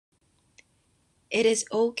It is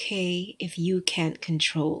okay if you can't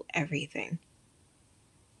control everything.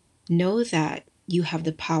 Know that you have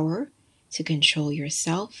the power to control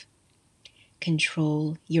yourself,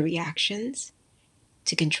 control your reactions,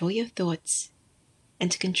 to control your thoughts,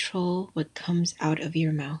 and to control what comes out of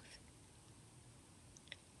your mouth.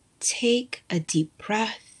 Take a deep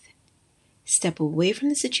breath, step away from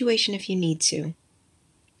the situation if you need to,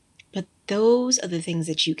 but those are the things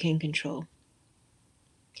that you can control.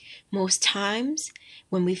 Most times,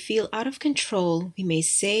 when we feel out of control, we may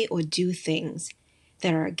say or do things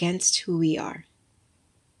that are against who we are.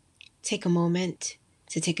 Take a moment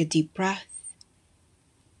to take a deep breath,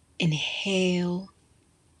 inhale,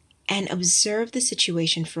 and observe the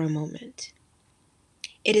situation for a moment.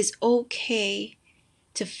 It is okay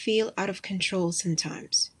to feel out of control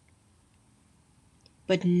sometimes.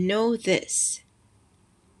 But know this: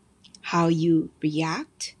 how you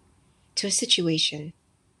react to a situation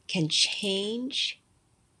can change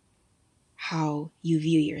how you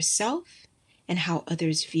view yourself and how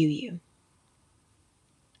others view you.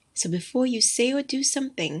 So before you say or do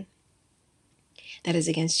something that is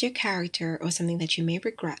against your character or something that you may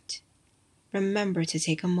regret, remember to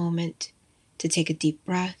take a moment, to take a deep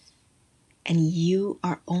breath, and you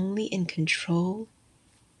are only in control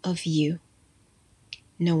of you.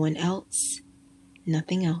 No one else,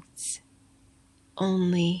 nothing else,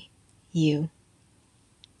 only you.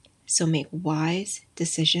 So make wise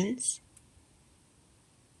decisions.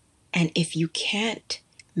 And if you can't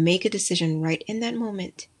make a decision right in that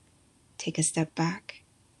moment, take a step back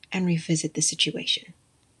and revisit the situation.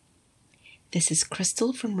 This is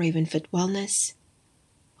Crystal from Rayvynne Fit Wellness,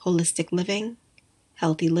 Holistic Living,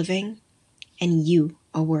 Healthy Living, and you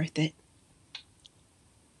are worth it.